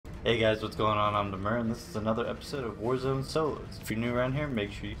Hey guys, what's going on? I'm Demur, and this is another episode of Warzone Solos. If you're new around here,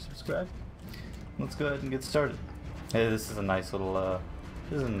 make sure you subscribe. Let's go ahead and get started. Hey, this is a nice little,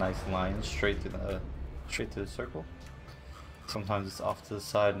 this is a nice line straight to the circle. Sometimes it's off to the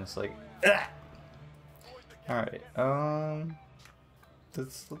side, and it's like, ah! All right,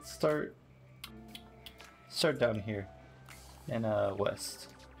 let's start down here in west.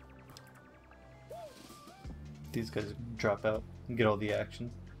 These guys drop out and get all the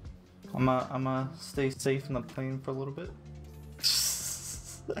action. I'ma stay safe in the plane for a little bit.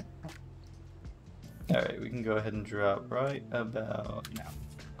 Alright, we can go ahead and drop right about now.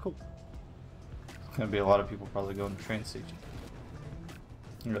 Cool. There's gonna be a lot of people probably going to the train station.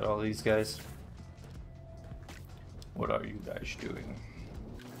 We got all these guys. What are you guys doing?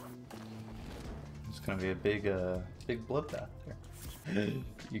 It's gonna be a big bloodbath there.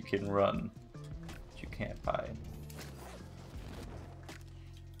 You can run, but you can't hide.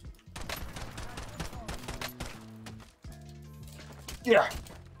 Yeah.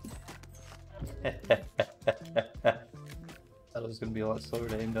 That was gonna be a lot slower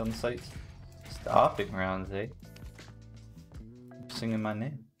to aim down the sights. Stopping rounds, eh? I'm singing my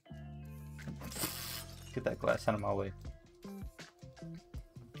name. Get that glass out of my way.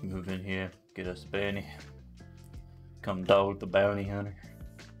 Move in here, get us Benny. Come dog the bounty hunter.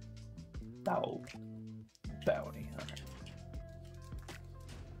 Dog bounty hunter.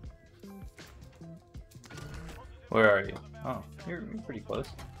 Where are you? Oh, you're pretty close.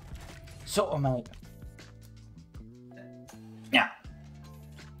 So am I. Yeah.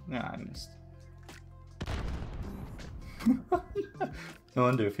 Yeah, I missed. I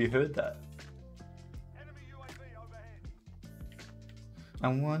wonder if you heard that. I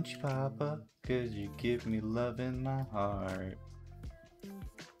want you, Papa, 'cause you give me love in my heart.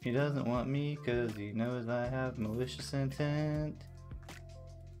 He doesn't want me 'cause he knows I have malicious intent.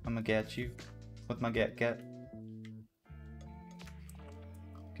 I'ma get you with my gat.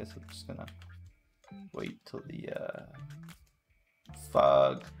 Guess I'm just gonna wait till the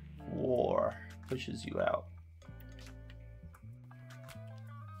fog war pushes you out.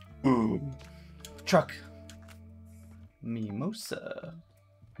 Ooh, truck, mimosa,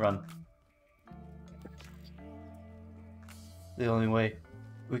 run. The only way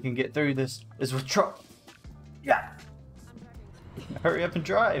we can get through this is with truck. Yeah, hurry up and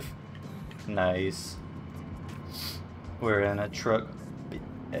drive. Nice. We're in a truck.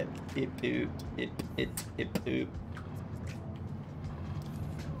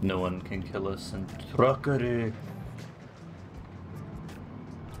 No one can kill us in truckery.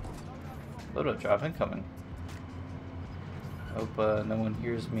 Load up drop incoming. Hope no one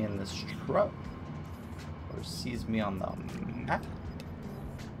hears me in this truck or sees me on the map.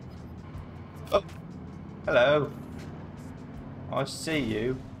 Oh, hello. I see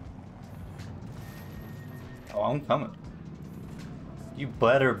you. Oh, I'm coming. You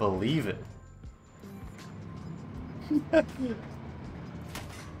better believe it.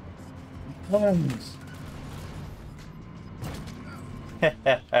 Guns.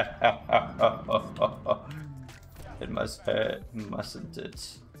 It must hurt, mustn't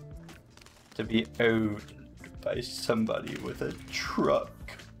it? To be owned by somebody with a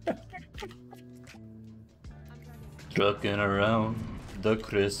truck. Trucking around the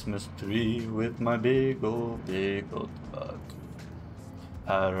Christmas tree with my big old truck.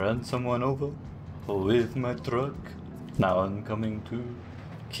 I ran someone over with my truck. Now I'm coming to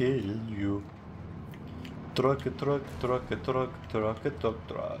kill you. Truck.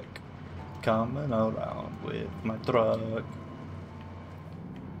 Coming around with my truck.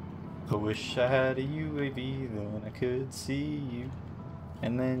 I wish I had a UAV, then I could see you.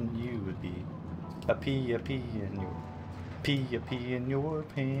 And then you would be a pee in your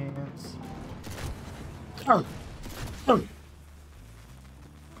pants. Oh.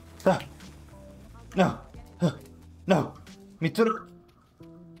 No, me too.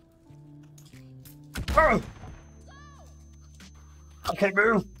 Oh. Okay,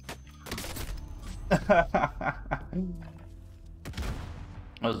 move. That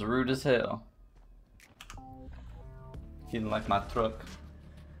was rude as hell. He didn't like my truck.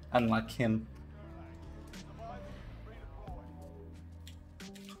 I didn't like him.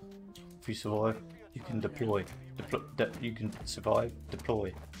 If you survive, you can deploy. You can survive,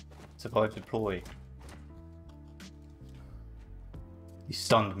 deploy. Survive, deploy. He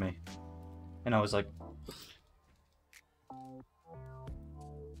stunned me. And I was like...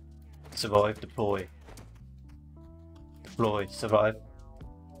 Survive, deploy. Deploy, survive.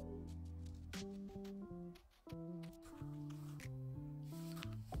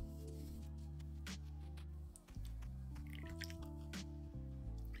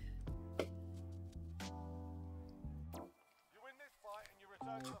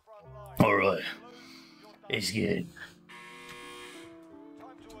 Alright. It's good.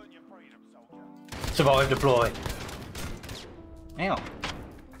 Survive deploy. Ow.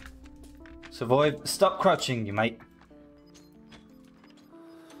 Survive. Stop crouching, you mate.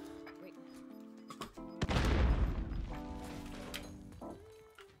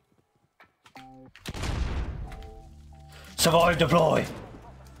 Survive deploy.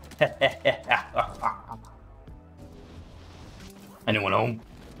 Anyone home?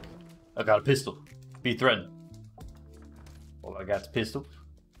 I got a pistol. Be threatened. All I got's a pistol.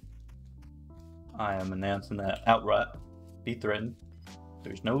 I am announcing that outright. Be threatened.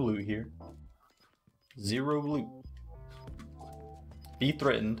 There's no loot here. Zero loot. Be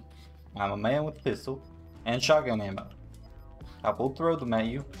threatened. I'm a man with a pistol and shotgun ammo. I will throw them at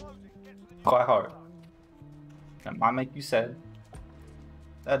you quite hard. That might make you sad.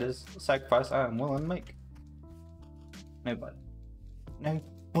 That is a sacrifice I am willing to make. Nobody. No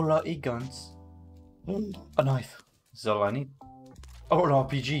bloody guns. A knife. This is all I need. Oh, an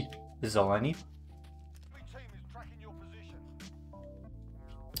RPG. This is all I need.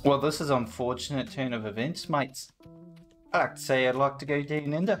 Well, this is an unfortunate turn of events, mates. I'd like to say I'd like to go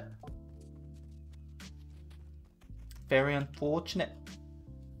down under. Very unfortunate.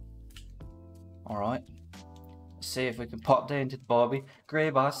 Alright. See if we can pop down to the Bobby,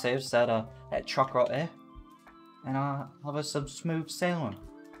 grab ourselves that truck right there, and have us some smooth sailing.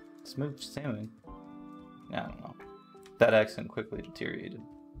 Smooth sailing? I don't know. That accent quickly deteriorated.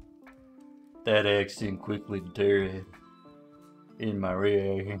 In my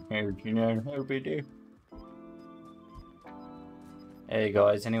rear, you know, every day. Hey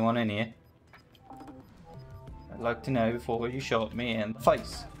guys, anyone in here? I'd like to know before you shot me in the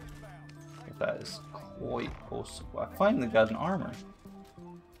face. If that is quite possible. I finally got an armor.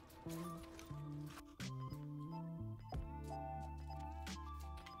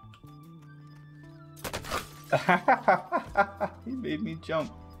 He made me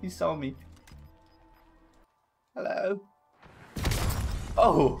jump. He saw me. Hello.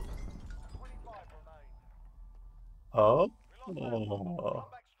 Oh. Oh. Oh.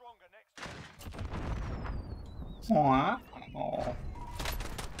 Oh.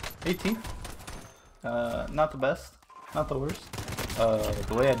 18. Not the best. Not the worst.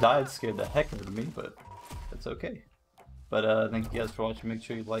 The way I died scared the heck out of me, but that's okay. But thank you guys for watching. Make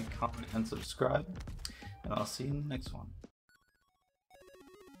sure you like, comment, and subscribe. And I'll see you in the next one.